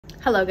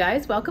Hello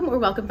guys,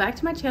 welcome back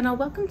to my channel.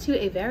 Welcome to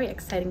a very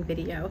exciting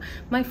video.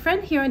 My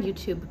friend here on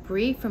YouTube,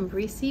 Bree from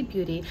Bree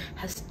Beauty,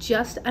 has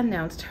just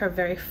announced her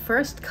very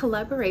first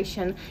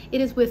collaboration. It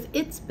is with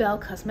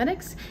It'sBel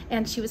Cosmetics,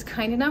 and she was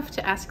kind enough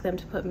to ask them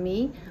to put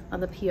me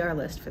on the PR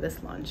list for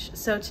this launch.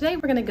 So today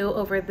we're gonna go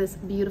over this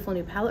beautiful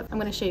new palette. I'm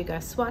gonna show you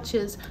guys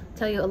swatches,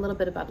 tell you a little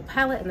bit about the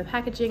palette and the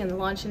packaging and the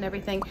launch and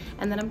everything,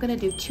 and then I'm gonna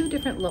do 2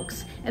 different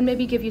looks and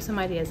maybe give you some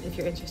ideas if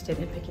you're interested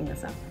in picking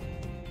this up.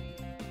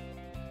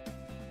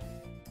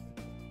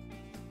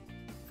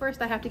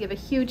 First, I have to give a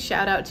huge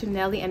shout out to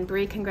Nelly and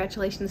Bree.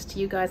 Congratulations to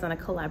you guys on a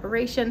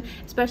collaboration,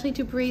 especially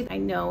to Bree. I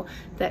know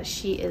that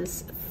she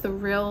is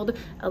thrilled,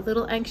 a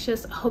little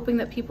anxious, hoping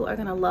that people are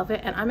gonna love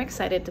it, and I'm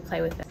excited to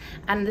play with it.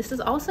 And this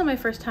is also my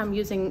first time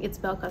using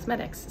It'sBel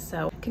Cosmetics,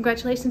 so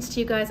congratulations to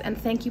you guys, and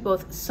thank you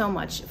both so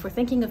much for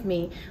thinking of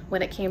me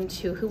when it came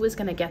to who was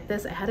gonna get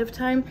this ahead of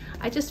time.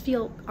 I just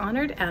feel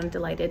honored and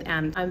delighted,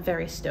 and I'm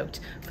very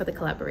stoked for the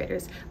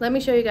collaborators. Let me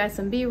show you guys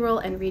some B-roll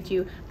and read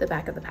you the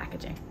back of the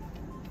packaging.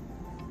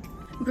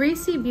 Bree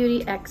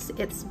Beauty x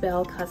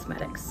It'sBel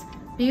Cosmetics.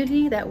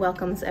 Beauty that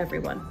welcomes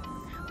everyone.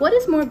 What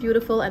is more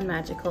beautiful and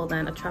magical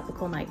than a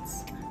tropical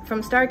nights?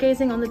 From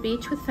stargazing on the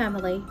beach with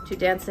family, to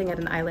dancing at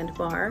an island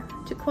bar,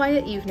 to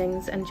quiet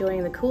evenings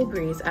enjoying the cool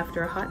breeze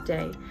after a hot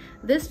day,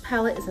 this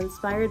palette is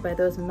inspired by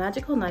those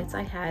magical nights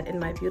I had in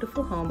my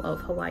beautiful home of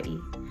Hawaii.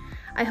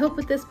 I hope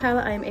with this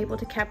palette I am able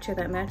to capture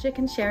that magic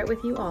and share it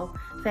with you all.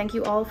 Thank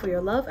you all for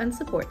your love and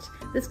support.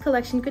 This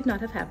collection could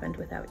not have happened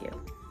without you.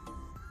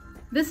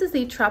 This is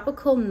the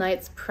Tropical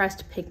Nights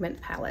Pressed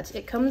Pigment Palette.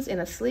 It comes in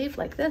a sleeve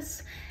like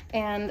this,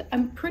 and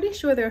I'm pretty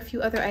sure there are a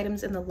few other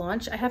items in the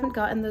launch. I haven't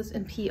gotten those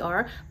in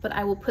PR, but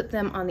I will put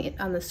them on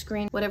the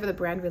screen, whatever the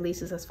brand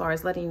releases as far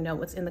as letting you know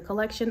what's in the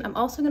collection. I'm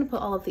also going to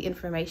put all of the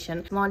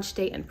information, launch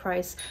date and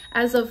price.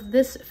 As of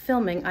this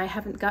filming, I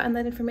haven't gotten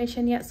that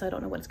information yet, so I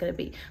don't know what it's going to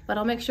be, but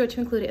I'll make sure to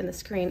include it in the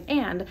screen.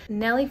 And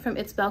Nelly from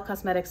It'sBel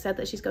Cosmetics said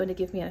that she's going to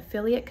give me an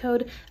affiliate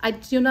code. I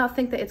do not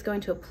think that it's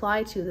going to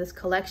apply to this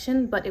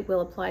collection, but it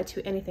will apply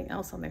to anything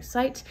else on their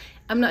site.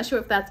 I'm not sure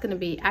if that's going to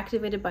be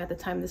activated by the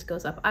time this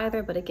goes up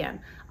either, but again,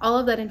 all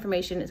of that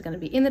information is going to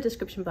be in the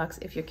description box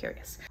if you're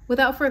curious.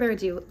 Without further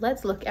ado,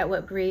 let's look at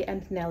what Bree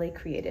and Nelly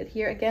created.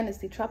 Here again is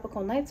the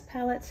Tropical Nights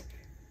palette,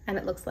 and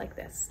it looks like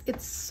this.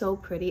 It's so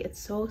pretty. It's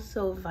so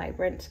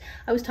vibrant.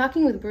 I was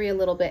talking with Bree a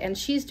little bit, and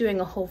she's doing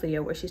a whole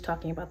video where she's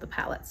talking about the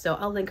palette, so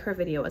I'll link her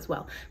video as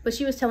well. But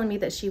she was telling me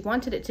that she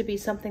wanted it to be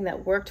something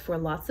that worked for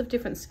lots of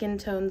different skin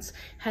tones,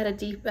 had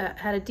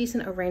a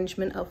decent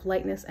arrangement of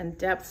lightness and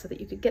depth so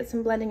that you could get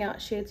some blending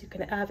out shades, you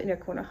can have inner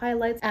corner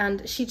highlights,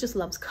 and she just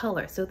loves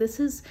color. So this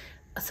is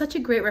such a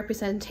great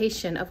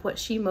representation of what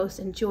she most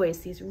enjoys,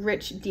 these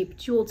rich, deep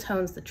jewel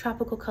tones, the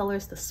tropical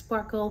colors, the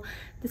sparkle.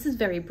 This is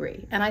very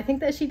Bree, and I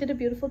think that she did a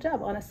beautiful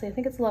job, honestly. I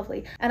think it's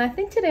lovely. And I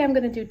think today I'm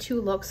going to do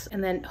 2 looks,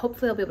 and then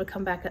hopefully I'll be able to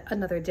come back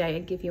another day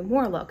and give you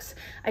more looks.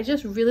 I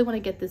just really want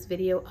to get this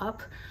video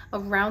up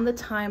around the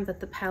time that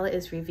the palette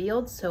is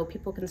revealed so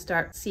people can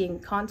start seeing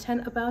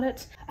content about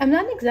it. I'm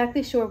not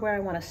exactly sure where I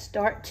want to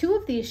start. 2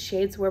 of these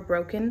shades were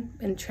broken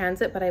in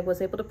transit, but I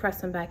was able to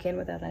press them back in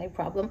without any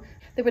problem.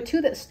 There were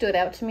 2 that stood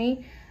out to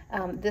me.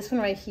 This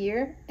one right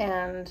here,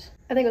 and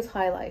I think it was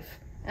High Life.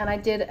 And I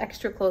did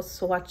extra close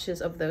swatches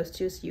of those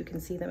 2 so you can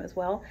see them as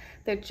well.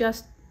 They're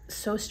just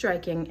so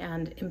striking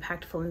and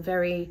impactful and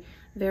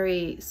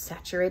very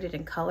saturated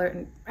in color,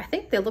 and I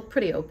think they look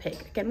pretty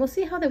opaque. Again, we'll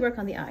see how they work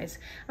on the eyes.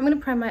 I'm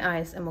gonna prime my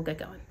eyes and we'll get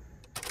going.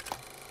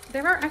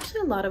 There are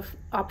actually a lot of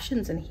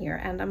options in here,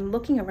 and I'm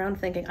looking around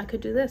thinking I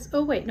could do this.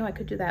 Oh wait, no, I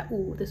could do that.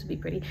 Ooh, this would be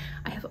pretty.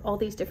 I have all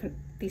these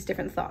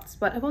different thoughts,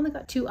 but I've only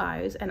got 2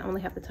 eyes and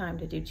only have the time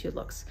to do 2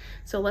 looks.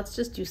 So let's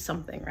just do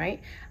something, right?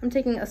 I'm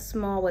taking a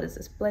small, what is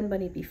this, Blend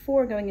Bunny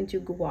Before, going into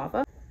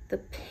Guava. The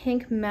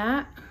pink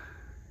matte,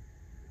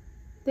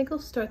 I think I'll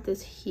start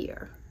this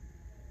here.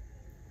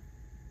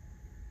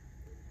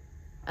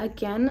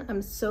 Again,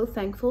 I'm so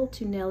thankful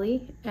to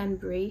Nelly and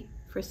Bree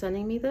for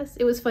sending me this.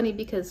 It was funny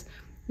because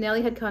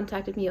Nelly had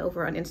contacted me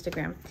over on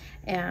Instagram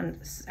and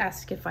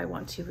asked if I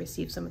want to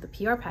receive some of the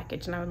PR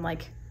package, and I'm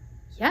like,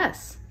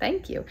 yes,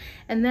 thank you.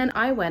 And then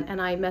I went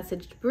and I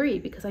messaged Bree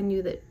because I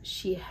knew that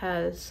she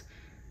has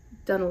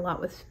done a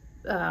lot with,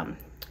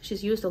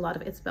 she's used a lot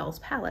of It'sBel's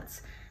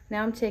palettes.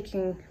 Now I'm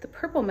taking the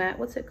purple matte,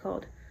 what's it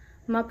called?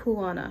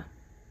 Mapuana.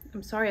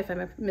 I'm sorry if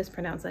I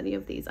mispronounced any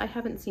of these. I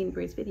haven't seen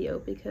Bree's video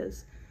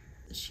because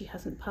she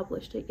hasn't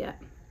published it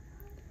yet.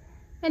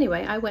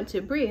 Anyway, I went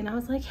to Bree and I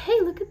was like, hey,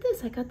 look at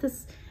this. I got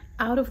this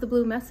out of the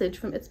blue message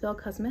from It'sBel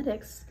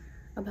Cosmetics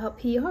about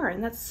PR,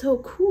 and that's so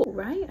cool,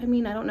 right? I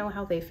mean, I don't know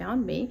how they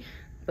found me,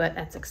 but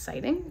that's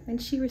exciting.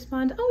 And she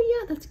responded, oh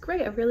yeah, that's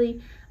great. I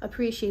really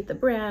appreciate the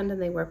brand,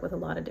 and they work with a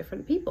lot of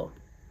different people.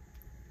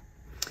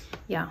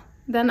 Yeah,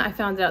 then I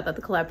found out that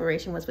the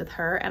collaboration was with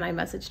her, and I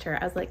messaged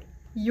her. I was like,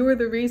 you're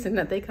the reason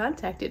that they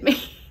contacted me.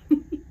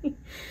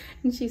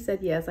 And she said,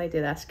 yes, I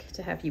did ask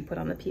to have you put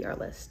on the PR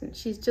list. And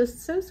she's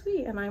just so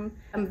sweet. And I'm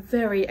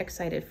very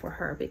excited for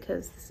her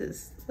because this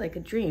is like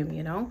a dream,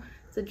 you know?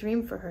 It's a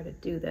dream for her to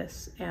do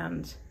this.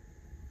 And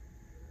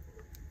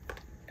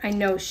I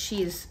know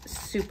she's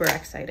super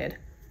excited.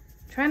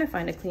 I'm trying to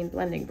find a clean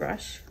blending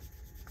brush.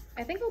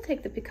 I think I'll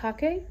take the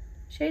Pikake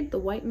shade, the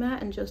white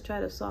matte, and just try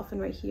to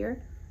soften right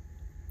here.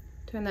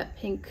 Turn that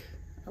pink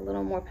a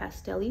little more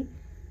pastel-y.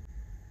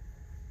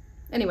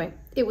 Anyway,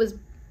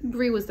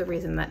 Brie was the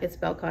reason that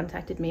It'sBel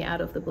contacted me out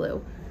of the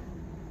blue.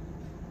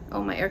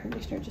 Oh, my air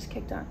conditioner just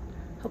kicked on.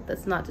 Hope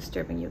that's not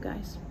disturbing you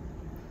guys.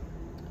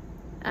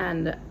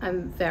 And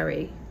I'm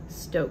very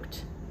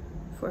stoked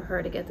for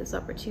her to get this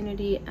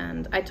opportunity.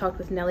 And I talked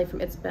with Nelly from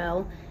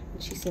It'sBel,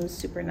 and she seems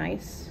super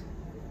nice.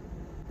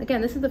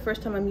 Again, this is the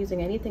first time I'm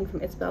using anything from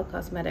It'sBel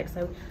Cosmetics.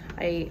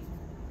 I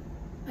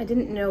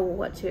didn't know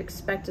what to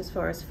expect as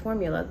far as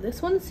formula.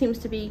 This one seems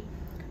to be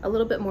a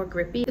little bit more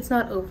grippy. It's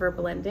not over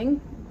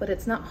blending, but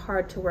it's not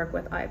hard to work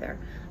with either.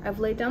 I've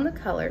laid down the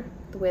color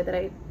the way that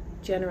I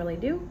generally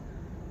do,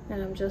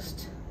 and I'm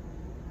just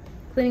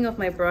cleaning off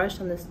my brush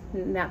on this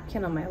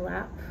napkin on my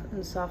lap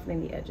and softening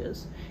the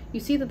edges.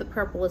 You see that the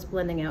purple is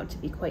blending out to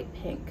be quite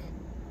pink,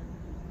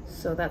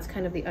 so that's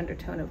kind of the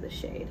undertone of the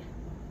shade.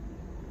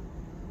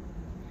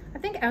 I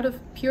think out of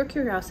pure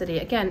curiosity,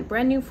 again,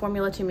 brand new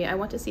formula to me, I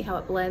want to see how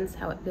it blends,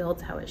 how it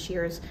builds, how it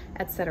shears,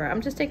 etc.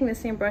 I'm just taking the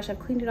same brush, I've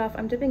cleaned it off,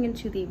 I'm dipping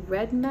into the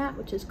red matte,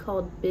 which is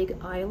called Big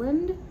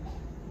Island,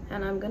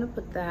 and I'm gonna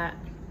put that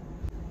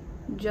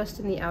just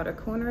in the outer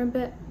corner a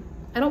bit.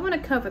 I don't want to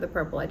cover the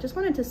purple, I just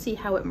wanted to see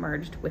how it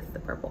merged with the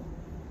purple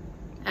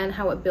and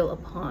how it built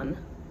upon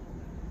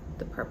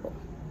the purple.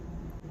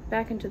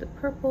 Back into the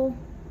purple,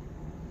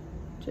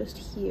 just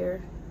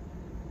here.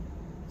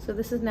 So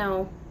this is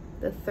now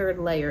the third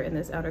layer in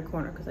this outer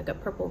corner because I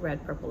got purple,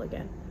 red, purple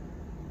again.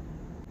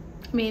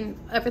 I mean,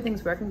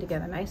 everything's working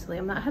together nicely.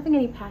 I'm not having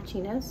any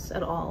patchiness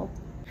at all.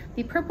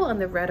 The purple and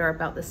the red are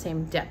about the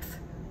same depth,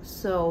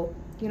 so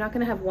you're not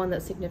going to have one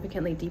that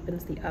significantly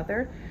deepens the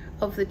other.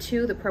 Of the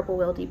two, the purple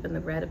will deepen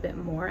the red a bit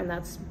more, and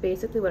that's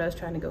basically what I was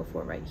trying to go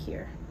for right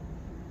here.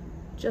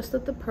 Just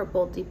that the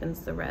purple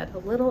deepens the red a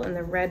little, and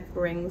the red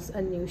brings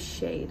a new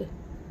shade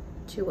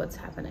to what's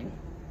happening.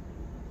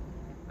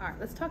 All right,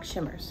 let's talk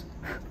shimmers.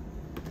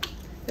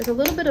 There's a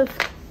little bit of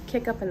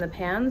kick up in the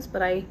pans,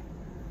 but I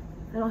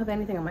don't have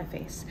anything on my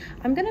face.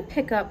 I'm gonna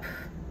pick up,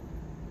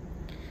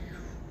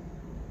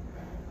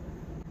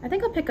 I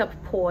think I'll pick up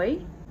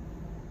Poi,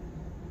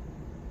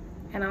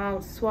 and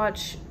I'll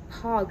swatch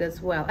Pog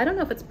as well. I don't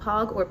know if it's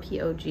Pog or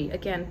P-O-G.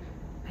 Again,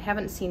 I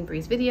haven't seen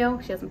Brie's video.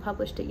 She hasn't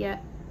published it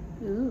yet.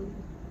 Ooh.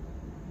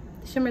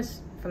 The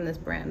shimmers from this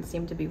brand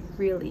seem to be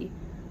really,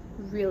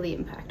 really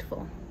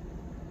impactful.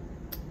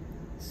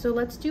 So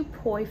let's do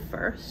Poi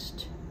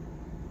first.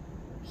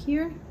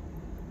 Here.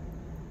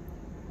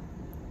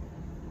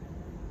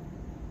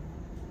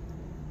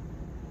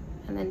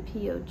 And then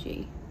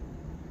P-O-G.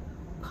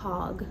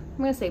 Pog. I'm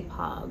gonna say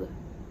Pog.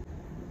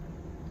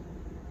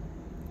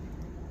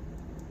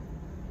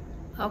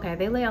 Okay,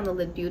 they lay on the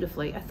lid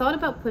beautifully. I thought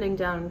about putting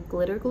down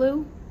glitter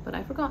glue, but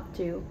I forgot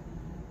to.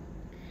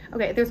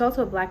 Okay, there's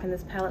also a black in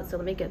this palette, so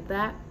let me get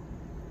that.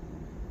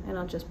 And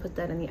I'll just put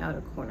that in the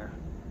outer corner.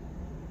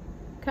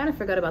 Kind of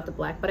forgot about the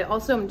black, but I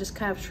also am just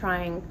kind of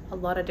trying a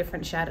lot of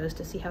different shadows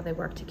to see how they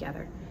work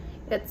together.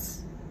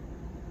 It's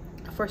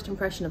a first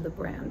impression of the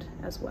brand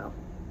as well.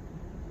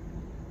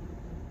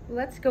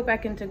 Let's go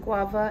back into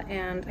Guava,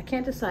 and I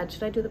can't decide,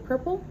 should I do the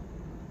purple?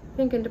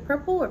 Pink into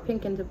purple or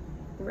pink into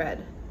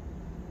red?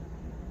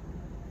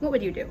 What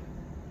would you do?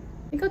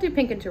 I think I'll do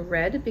pink into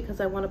red because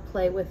I want to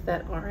play with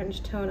that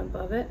orange tone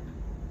above it.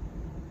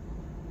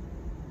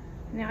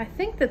 Now I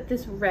think that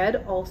this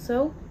red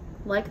also,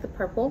 like the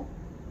purple,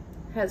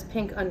 has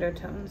pink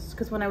undertones,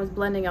 because when I was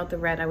blending out the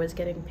red I was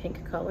getting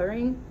pink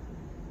coloring,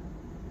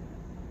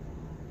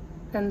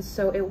 and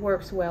so it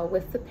works well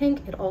with the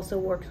pink. It also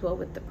works well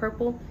with the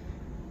purple.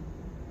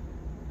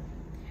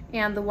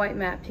 And the white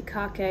matte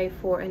Pikake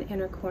for an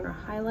inner corner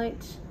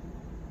highlight.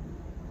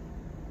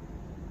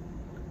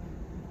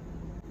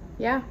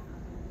 Yeah,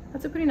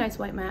 that's a pretty nice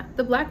white matte.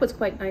 The black was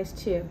quite nice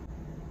too.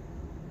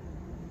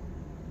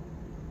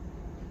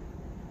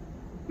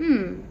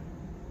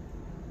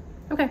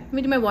 Okay, let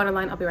me do my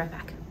waterline. I'll be right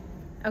back.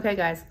 Okay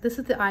guys, this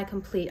is the eye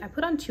complete. I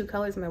put on 2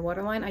 colors in my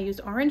waterline. I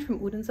used orange from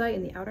Udenzai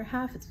in the outer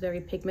half. It's very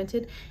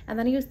pigmented. And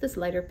then I used this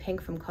lighter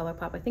pink from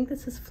ColourPop. I think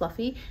this is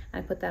Fluffy.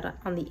 And I put that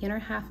on the inner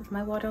half of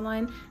my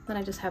waterline. Then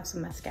I just have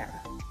some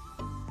mascara.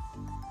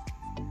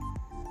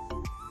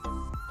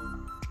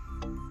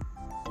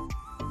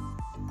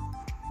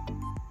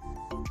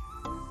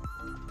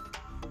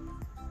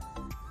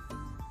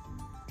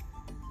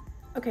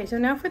 Okay, so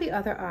now for the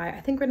other eye, I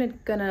think we're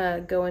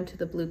gonna go into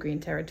the blue-green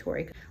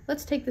territory.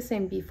 Let's take the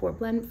same B4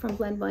 blend from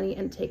Blend Bunny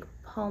and take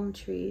Palm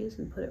Trees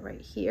and put it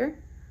right here.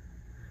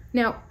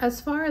 Now,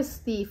 as far as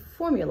the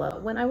formula,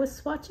 when I was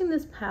swatching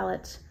this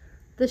palette,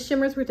 the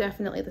shimmers were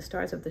definitely the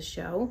stars of the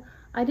show.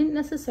 I didn't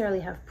necessarily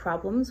have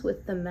problems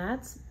with the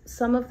mattes.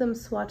 Some of them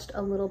swatched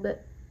a little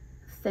bit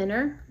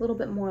thinner, a little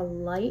bit more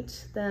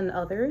light than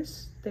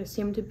others. There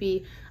seemed to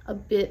be a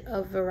bit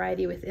of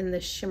variety within the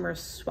shimmer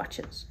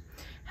swatches.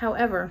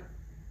 However,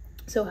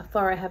 So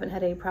far I haven't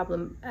had any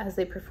problem as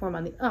they perform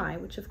on the eye,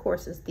 which of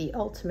course is the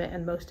ultimate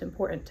and most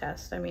important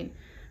test. I mean,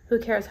 who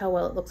cares how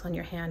well it looks on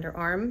your hand or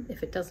arm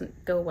if it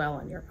doesn't go well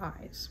on your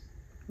eyes,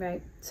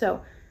 right?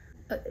 So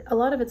a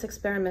lot of it's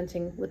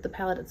experimenting with the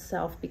palette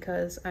itself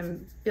because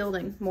I'm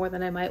building more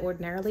than I might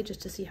ordinarily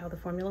just to see how the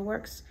formula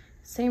works.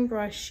 Same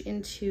brush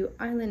into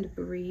Island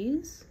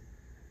Breeze.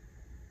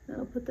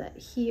 I'll put that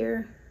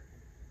here.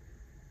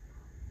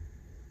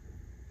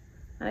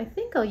 And I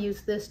think I'll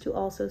use this to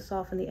also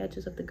soften the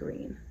edges of the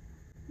green.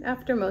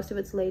 After most of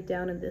it's laid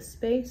down in this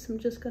space, I'm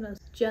just gonna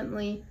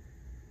gently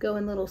go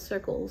in little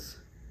circles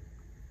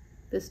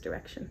this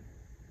direction.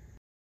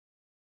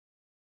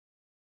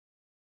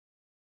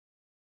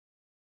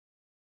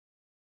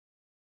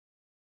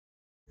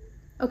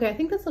 Okay, I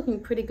think that's looking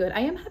pretty good. I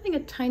am having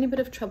a tiny bit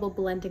of trouble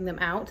blending them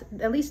out,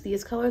 at least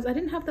these colors. I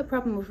didn't have the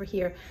problem over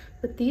here,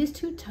 but these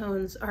two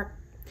tones are,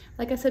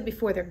 like I said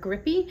before, they're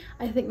grippy.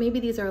 I think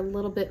maybe these are a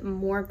little bit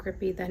more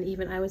grippy than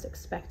even I was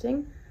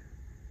expecting.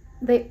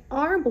 They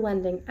are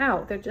blending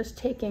out. They're just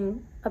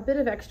taking a bit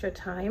of extra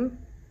time.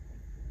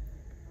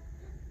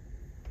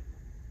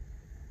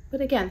 But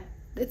again,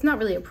 it's not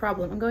really a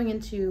problem. I'm going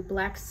into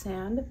Black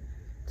Sand.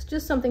 It's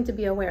just something to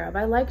be aware of.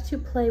 I like to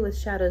play with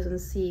shadows and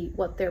see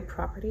what their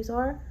properties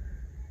are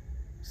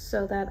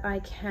so that I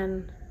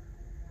can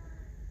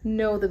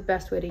know the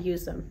best way to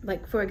use them.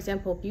 Like for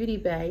example, Beauty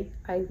Bay,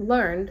 I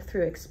learned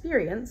through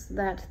experience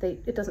that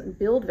it doesn't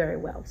build very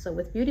well. So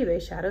with Beauty Bay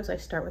shadows, I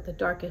start with the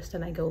darkest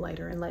and I go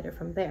lighter and lighter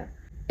from there.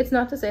 It's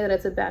not to say that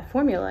it's a bad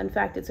formula. In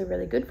fact, it's a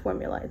really good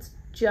formula. It's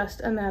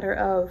just a matter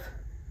of,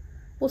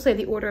 we'll say,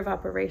 the order of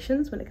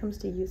operations when it comes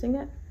to using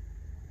it.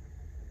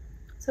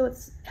 So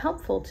it's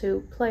helpful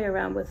to play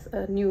around with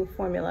a new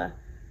formula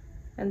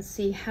and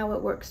see how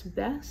it works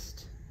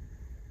best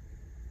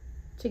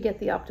to get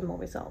the optimal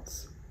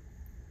results.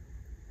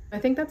 I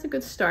think that's a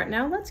good start.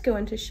 Now let's go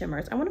into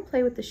shimmers. I want to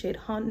play with the shade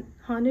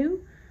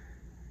Hanu,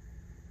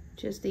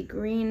 which is the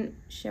green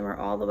shimmer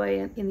all the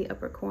way in the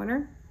upper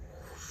corner.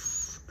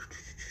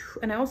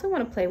 And I also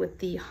want to play with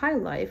the High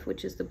Life,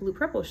 which is the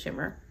blue-purple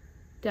shimmer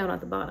down at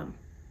the bottom.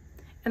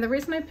 And the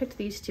reason I picked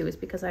these two is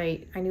because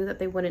I knew that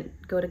they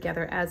wouldn't go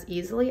together as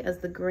easily as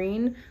the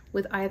green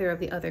with either of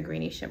the other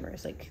greeny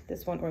shimmers, like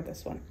this one or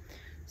this one.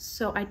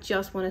 So I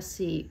just want to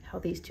see how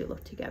these two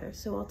look together.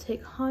 So I'll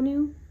take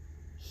Hanu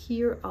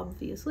here,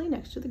 obviously,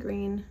 next to the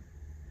green.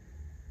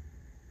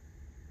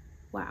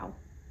 Wow.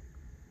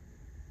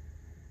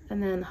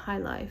 And then High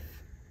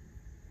Life.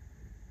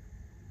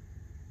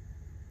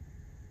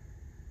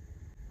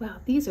 Wow,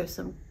 these are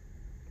some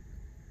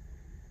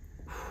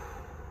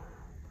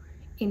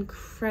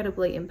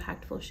incredibly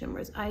impactful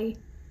shimmers. I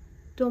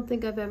don't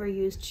think I've ever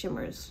used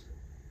shimmers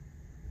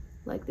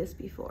like this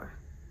before.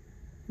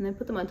 And then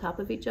put them on top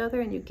of each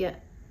other and you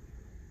get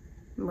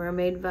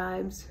mermaid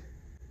vibes.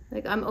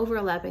 Like I'm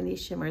overlapping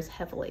these shimmers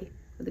heavily.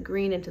 The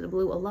green into the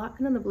blue a lot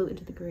and then the blue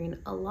into the green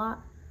a lot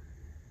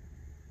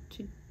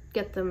to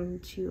get them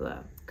to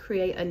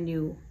create a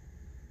new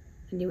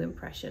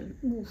impression.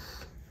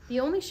 Oof. The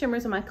only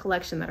shimmers in my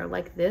collection that are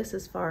like this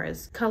as far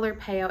as color,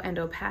 payout, and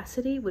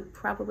opacity would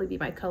probably be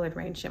my Colored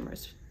Rain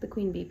shimmers, the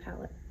Queen Bee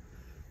palette.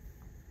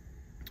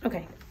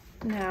 Okay,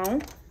 now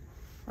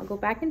I'll go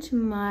back into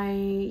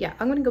I'm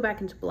gonna go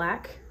back into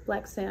Black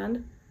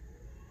Sand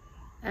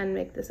and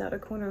make this outer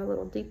corner a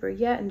little deeper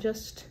yet, and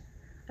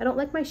I don't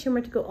like my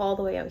shimmer to go all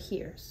the way out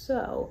here.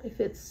 So if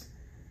it's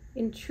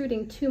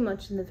intruding too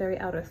much in the very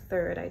outer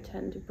third, I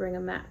tend to bring a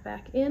matte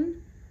back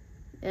in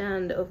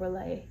and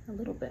overlay a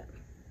little bit.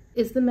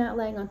 Is the matte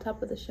laying on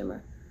top of the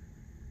shimmer,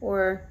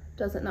 or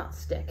does it not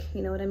stick?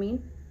 You know what I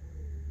mean?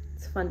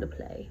 It's fun to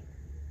play.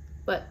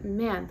 But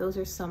man, those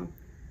are some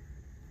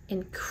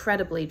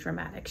incredibly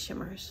dramatic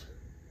shimmers.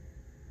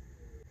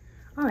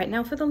 All right,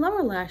 now for the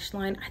lower lash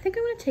line, I think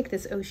I'm gonna take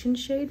this Ocean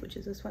shade, which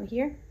is this one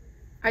here.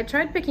 I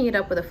tried picking it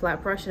up with a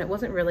flat brush and it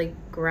wasn't really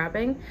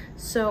grabbing.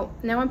 So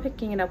now I'm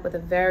picking it up with a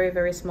very,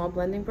 very small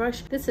blending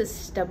brush. This is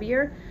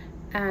stubbier,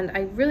 and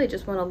I really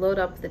just wanna load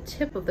up the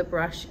tip of the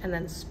brush and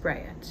then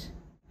spray it.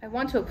 I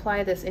want to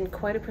apply this in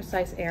quite a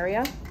precise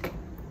area,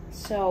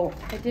 so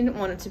I didn't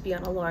want it to be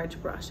on a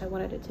large brush. I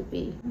wanted it to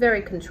be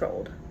very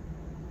controlled.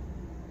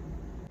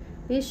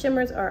 These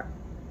shimmers are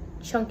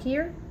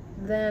chunkier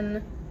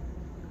than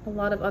a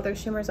lot of other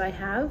shimmers I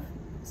have,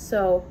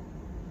 so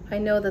I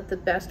know that the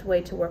best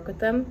way to work with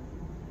them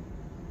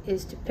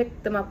is to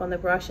pick them up on the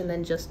brush and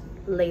then just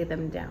lay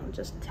them down.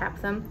 Just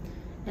tap them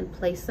and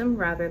place them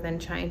rather than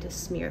trying to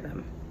smear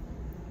them.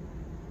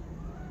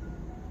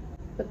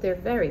 But they're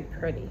very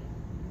pretty.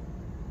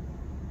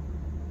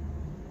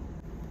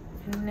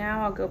 And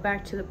now I'll go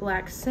back to the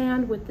Black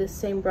Sand with this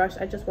same brush.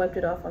 I just wiped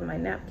it off on my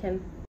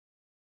napkin.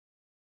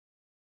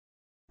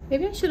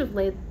 Maybe I should have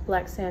laid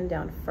Black Sand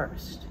down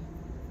first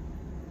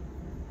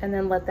and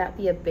then let that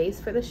be a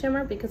base for the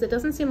shimmer, because it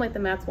doesn't seem like the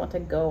mattes want to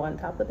go on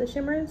top of the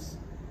shimmers.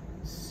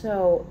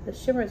 So the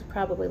shimmers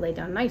probably lay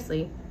down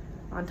nicely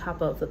on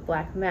top of the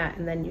black matte,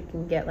 and then you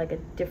can get like a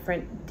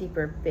different,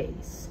 deeper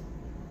base.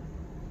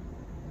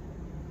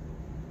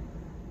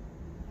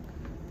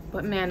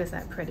 But man, is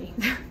that pretty.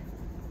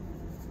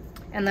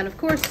 And then of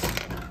course,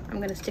 I'm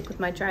gonna stick with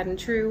my tried and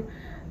true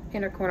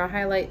inner corner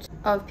highlight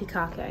of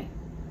Pikake.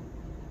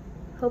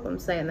 Hope I'm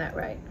saying that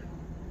right.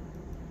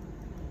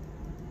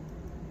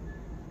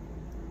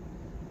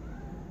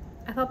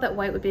 I thought that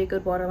white would be a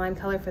good waterline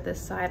color for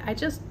this side.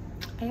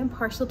 I am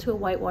partial to a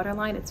white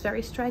waterline. It's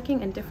very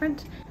striking and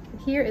different.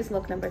 Here is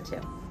look number 2.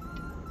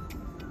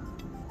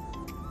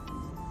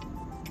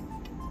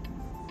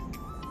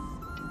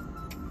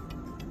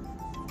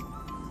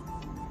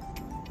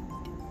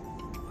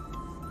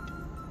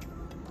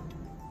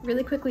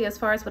 Really quickly, as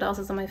far as what else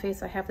is on my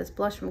face, I have this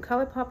blush from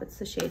ColourPop. It's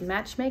the shade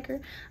Matchmaker.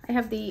 I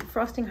have the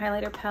Frosting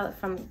Highlighter palette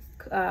from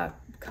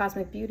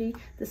Cosmic Beauty.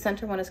 The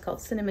center one is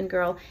called Cinnamon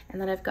Girl. And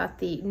then I've got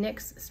the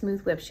NYX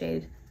Smooth Whip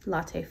shade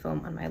Latte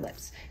Foam on my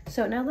lips.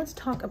 So now let's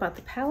talk about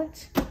the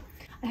palette.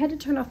 I had to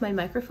turn off my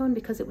microphone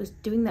because it was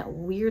doing that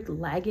weird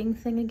lagging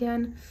thing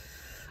again.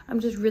 I'm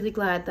just really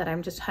glad that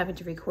I'm just having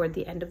to record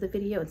the end of the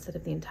video instead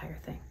of the entire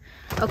thing.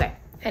 Okay,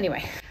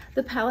 anyway.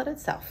 The palette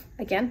itself,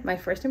 again, my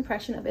first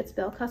impression of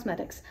It'sBel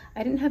Cosmetics.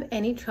 I didn't have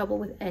any trouble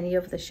with any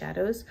of the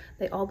shadows.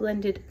 They all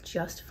blended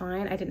just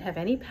fine. I didn't have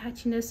any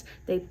patchiness.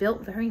 They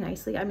built very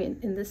nicely. I mean,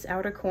 in this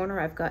outer corner,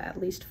 I've got at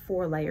least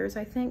 4 layers,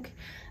 I think.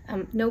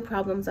 No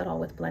problems at all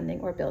with blending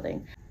or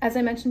building. As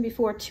I mentioned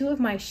before, 2 of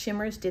my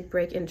shimmers did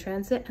break in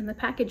transit and the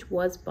package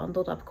was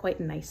bundled up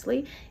quite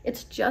nicely.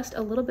 It's just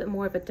a little bit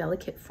more of a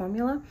delicate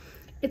formula.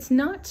 It's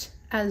not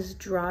as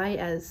dry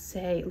as,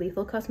 say,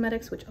 Lethal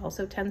Cosmetics, which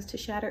also tends to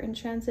shatter in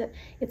transit.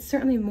 It's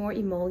certainly more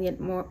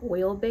emollient, more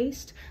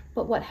oil-based,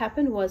 but what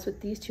happened was with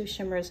these 2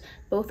 shimmers,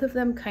 both of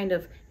them kind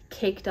of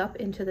caked up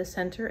into the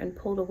center and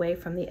pulled away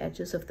from the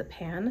edges of the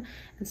pan,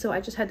 and so I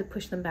just had to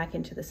push them back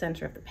into the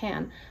center of the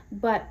pan.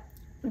 But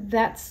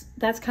that's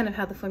kind of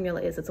how the formula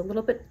is. It's a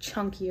little bit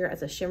chunkier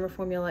as a shimmer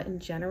formula in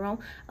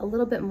general, a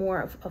little bit more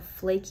of a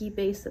flaky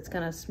base that's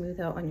gonna smooth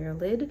out on your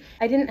lid.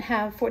 I didn't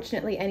have,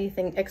 fortunately,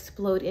 anything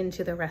explode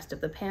into the rest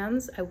of the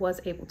pans. I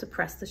was able to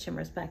press the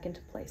shimmers back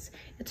into place.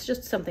 It's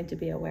just something to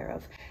be aware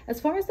of.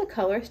 As far as the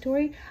color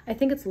story, I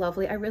think it's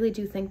lovely. I really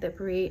do think that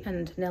Brie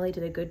and Nelly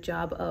did a good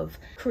job of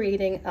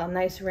creating a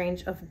nice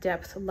range of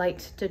depth,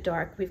 light to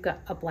dark. We've got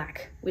a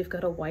black, we've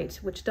got a white,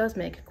 which does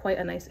make quite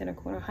a nice inner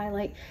corner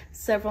highlight,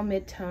 several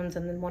mid-tones,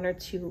 and then 1 or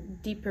 2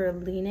 deeper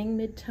leaning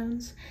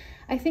mid-tones.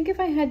 I think if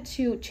I had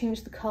to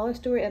change the color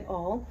story at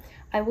all,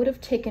 I would have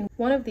taken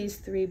one of these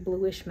 3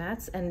 bluish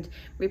mattes and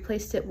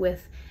replaced it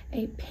with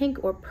a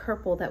pink or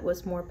purple that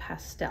was more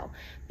pastel,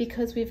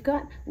 because we've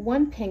got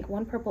 1 pink,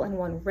 1 purple, and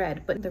 1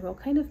 red, but they're all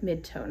kind of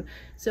mid-tone.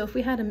 So if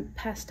we had a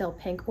pastel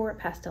pink or a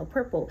pastel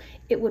purple,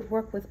 it would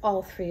work with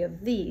all 3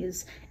 of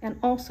these and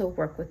also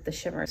work with the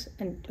shimmers.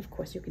 And of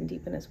course you can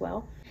deepen as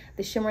well.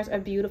 The shimmers are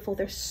beautiful.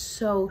 They're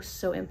so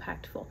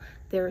impactful.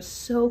 They're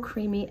so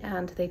creamy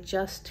and they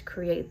just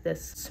create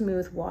this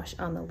smooth wash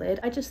on the lid.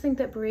 I just think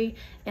that Brie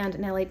and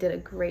Nelly did a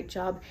great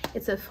job.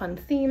 It's a fun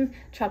theme,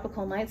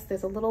 tropical nights.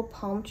 There's a little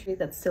palm tree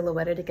that's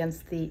silhouetted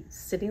against the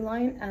city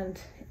line and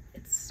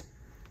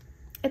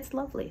it's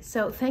lovely.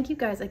 So thank you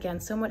guys again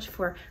so much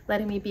for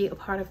letting me be a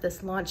part of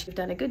this launch. You've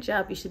done a good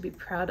job. You should be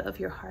proud of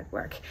your hard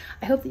work.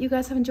 I hope that you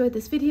guys have enjoyed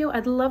this video.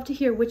 I'd love to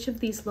hear which of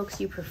these looks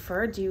you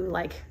prefer. Do you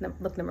like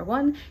look number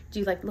 1? Do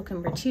you like look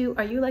number 2?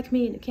 Are you like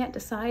me and you can't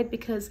decide?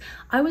 Because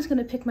I was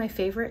gonna pick my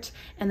favorite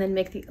and then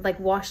make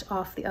wash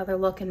off the other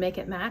look and make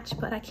it match,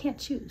 but I can't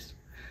choose.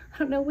 I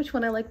don't know which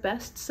one I like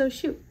best, so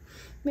shoot.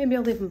 Maybe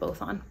I'll leave them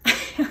both on.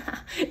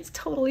 It's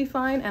totally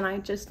fine, and I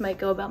just might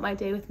go about my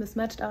day with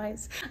mismatched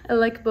eyes. I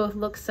like both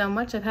looks so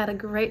much. I've had a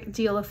great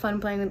deal of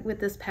fun playing with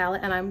this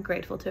palette, and I'm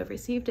grateful to have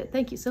received it.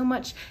 Thank you so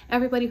much,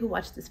 everybody who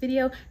watched this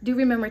video. Do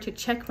remember to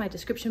check my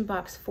description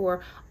box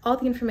for all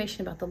the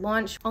information about the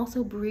launch.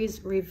 Also,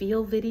 Brie's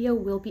reveal video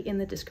will be in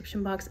the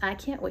description box. I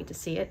can't wait to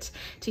see it,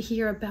 to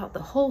hear about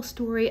the whole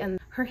story and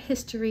her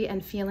history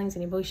and feelings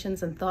and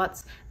emotions and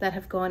thoughts that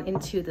have gone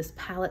into this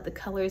palette, the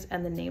colors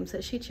and the names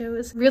that she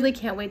chose. Really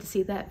can't wait to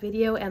see that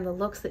video and the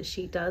looks that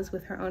she does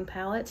with her own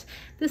palette.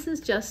 This is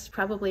just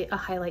probably a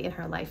highlight in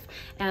her life,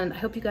 and I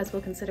hope you guys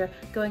will consider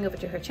going over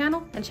to her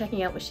channel and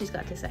checking out what she's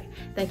got to say.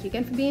 Thank you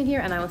again for being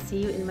here, and I will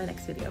see you in my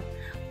next video.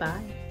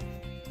 Bye.